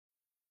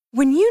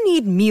When you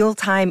need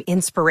mealtime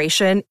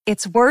inspiration,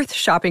 it's worth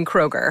shopping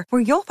Kroger,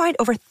 where you'll find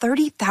over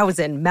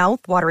 30,000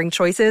 mouth-watering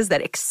choices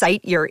that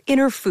excite your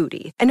inner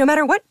foodie. And no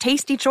matter what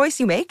tasty choice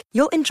you make,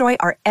 you'll enjoy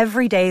our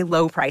everyday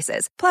low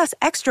prices, plus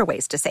extra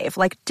ways to save,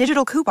 like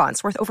digital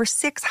coupons worth over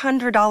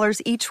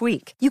 $600 each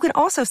week. You can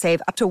also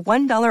save up to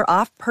 $1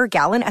 off per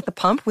gallon at the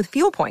pump with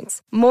fuel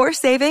points. More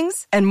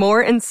savings and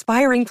more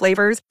inspiring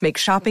flavors make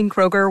shopping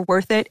Kroger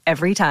worth it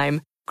every time.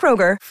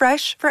 Kroger,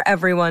 fresh for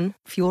everyone.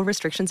 Fuel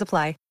restrictions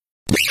apply.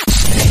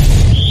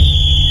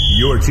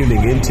 You're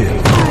tuning into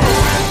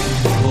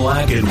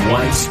Black and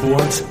White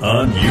Sports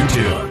on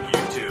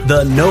YouTube.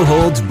 The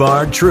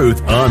no-holds-barred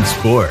truth on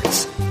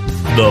sports.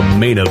 The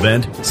main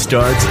event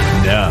starts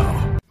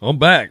now. I'm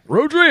back.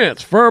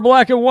 Rodrance for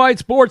Black and White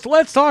Sports.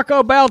 Let's talk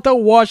about the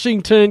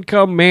Washington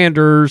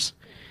Commanders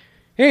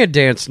and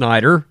Dan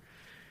Snyder.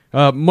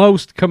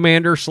 Most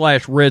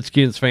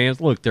Commander/Redskins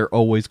fans, look, they're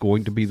always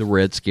going to be the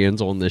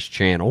Redskins on this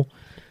channel.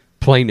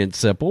 Plain and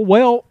simple.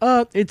 Well,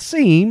 it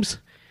seems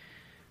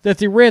that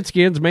the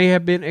Redskins may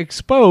have been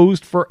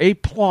exposed for a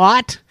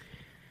plot,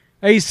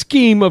 a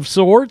scheme of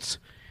sorts,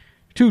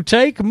 to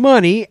take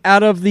money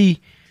out of the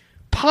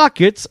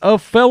pockets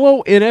of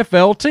fellow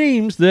NFL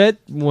teams that,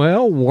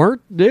 well,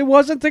 it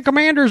wasn't the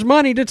Commanders'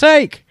 money to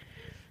take.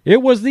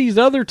 It was these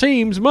other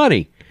teams'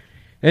 money.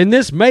 And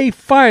this may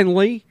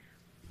finally,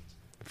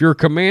 if you're a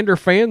Commander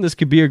fan, this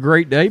could be a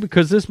great day,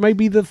 because this may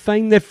be the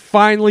thing that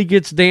finally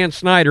gets Dan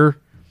Snyder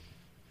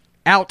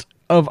out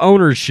of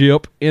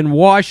ownership in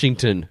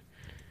Washington.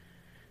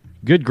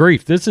 Good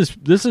grief. This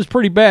is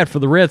pretty bad for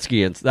the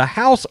Redskins. The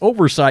House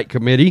Oversight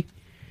Committee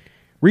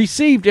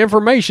received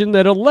information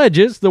that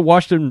alleges the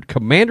Washington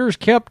Commanders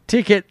kept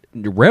ticket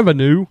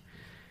revenue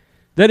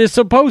that is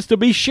supposed to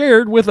be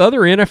shared with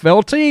other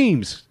NFL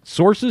teams.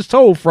 Sources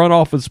told Front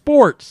Office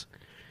Sports.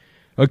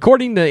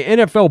 According to the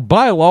NFL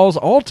bylaws,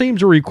 all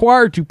teams are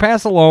required to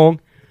pass along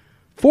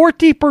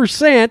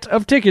 40%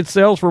 of ticket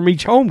sales from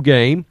each home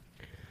game,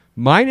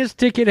 minus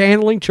ticket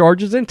handling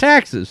charges and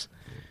taxes,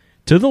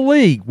 to the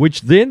league,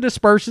 which then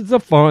disperses the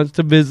funds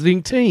to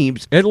visiting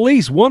teams. At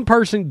least one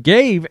person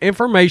gave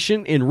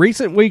information in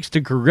recent weeks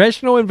to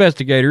congressional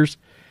investigators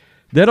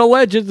that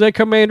alleges that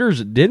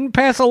Commanders didn't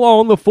pass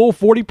along the full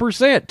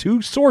 40%.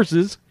 Two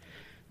sources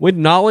with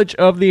knowledge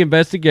of the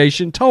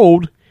investigation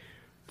told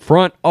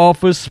Front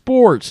Office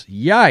Sports.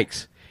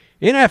 Yikes.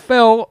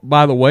 NFL,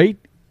 by the way,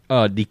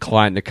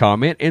 declined to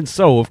comment, and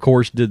so, of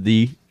course, did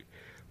the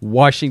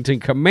Washington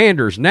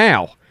Commanders.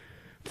 Now,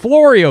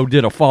 Florio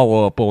did a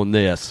follow-up on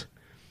this.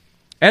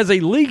 As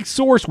a league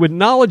source with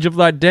knowledge of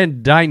the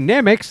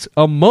dynamics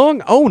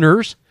among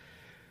owners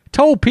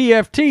told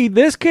PFT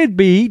this could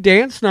be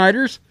Dan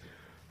Snyder's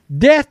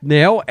death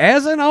knell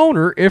as an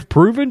owner if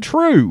proven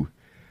true.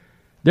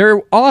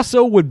 There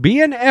also would be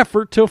an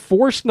effort to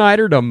force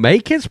Snyder to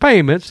make his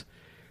payments,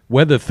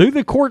 whether through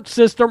the court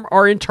system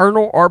or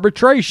internal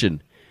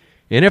arbitration.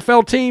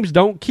 NFL teams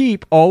don't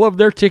keep all of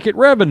their ticket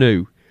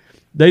revenue.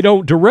 They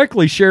don't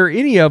directly share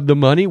any of the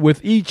money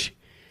with each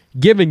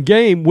given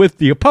game with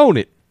the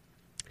opponent.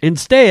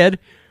 Instead,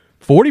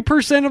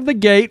 40% of the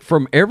gate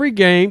from every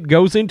game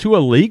goes into a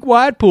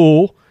league-wide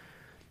pool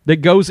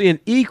that goes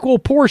in equal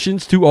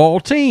portions to all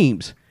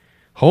teams.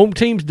 Home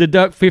teams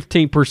deduct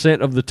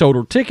 15% of the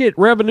total ticket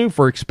revenue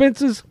for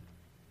expenses.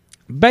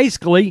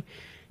 Basically,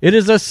 it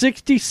is a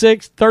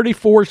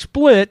 66-34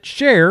 split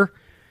share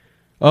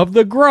of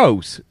the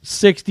gross,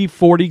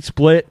 60-40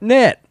 split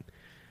net.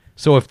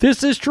 So if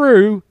this is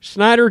true,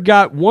 Snyder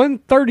got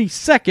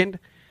 1/32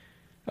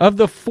 of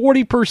the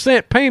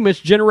 40% payments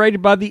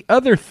generated by the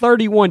other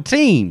 31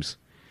 teams.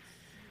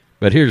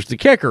 But here's the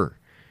kicker.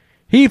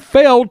 He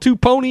failed to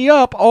pony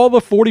up all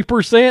the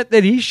 40%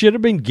 that he should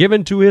have been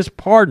given to his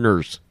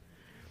partners.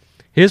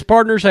 His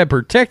partners have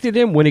protected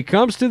him when it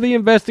comes to the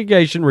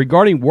investigation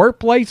regarding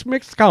workplace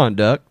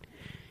misconduct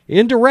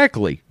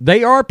indirectly.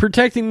 They are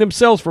protecting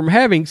themselves from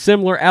having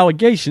similar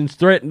allegations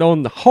threatened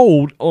on the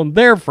hold on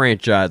their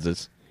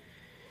franchises.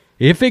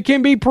 If it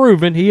can be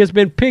proven he has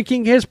been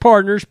picking his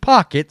partners'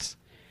 pockets,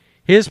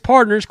 his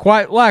partners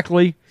quite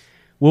likely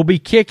will be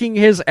kicking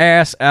his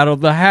ass out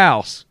of the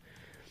house.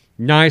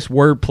 Nice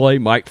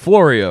wordplay, Mike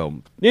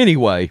Florio.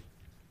 Anyway,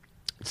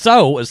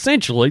 so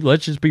essentially,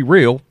 let's just be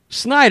real,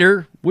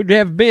 Snyder would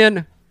have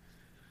been,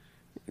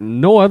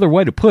 no other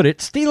way to put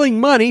it,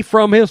 stealing money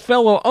from his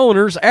fellow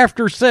owners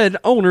after said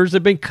owners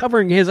have been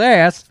covering his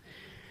ass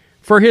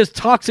for his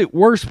toxic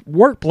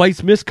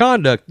workplace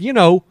misconduct. You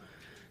know,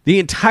 the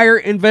entire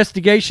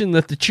investigation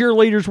that the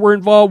cheerleaders were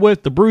involved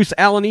with, the Bruce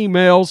Allen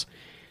emails,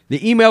 the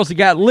emails that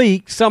got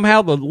leaked.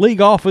 Somehow the league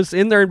office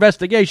in their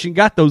investigation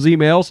got those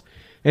emails,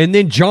 and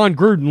then John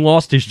Gruden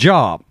lost his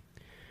job.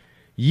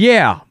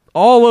 Yeah,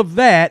 all of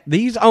that,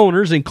 these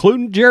owners,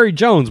 including Jerry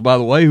Jones, by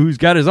the way, who's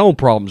got his own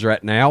problems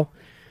right now.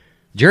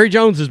 Jerry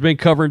Jones has been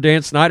covering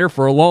Dan Snyder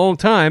for a long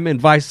time,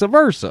 and vice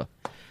versa.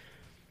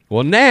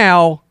 Well,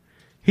 now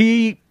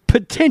he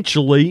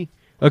potentially,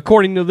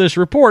 according to this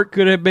report,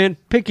 could have been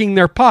picking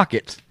their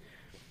pockets.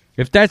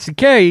 If that's the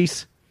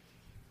case,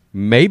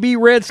 maybe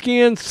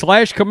Redskins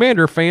 /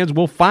 Commander fans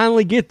will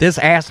finally get this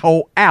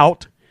asshole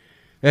out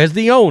as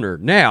the owner.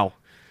 Now,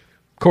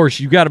 of course,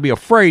 you got to be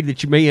afraid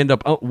that you may end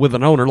up with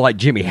an owner like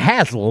Jimmy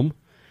Haslam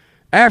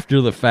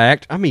after the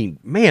fact. I mean,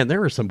 man,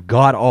 there are some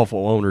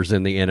god-awful owners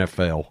in the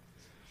NFL.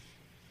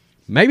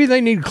 Maybe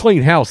they need a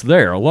clean house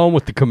there, along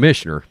with the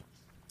commissioner.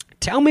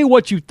 Tell me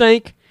what you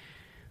think,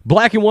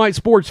 black and white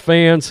sports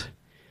fans.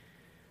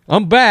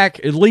 I'm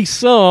back, at least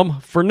some,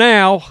 for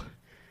now.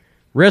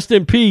 Rest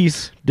in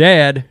peace,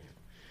 Dad.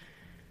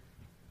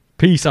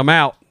 Peace, I'm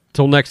out.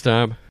 Till next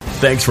time.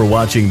 Thanks for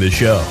watching the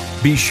show.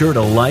 Be sure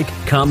to like,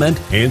 comment,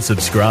 and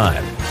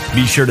subscribe.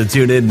 Be sure to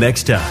tune in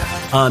next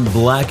time on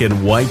Black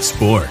and White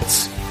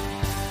Sports.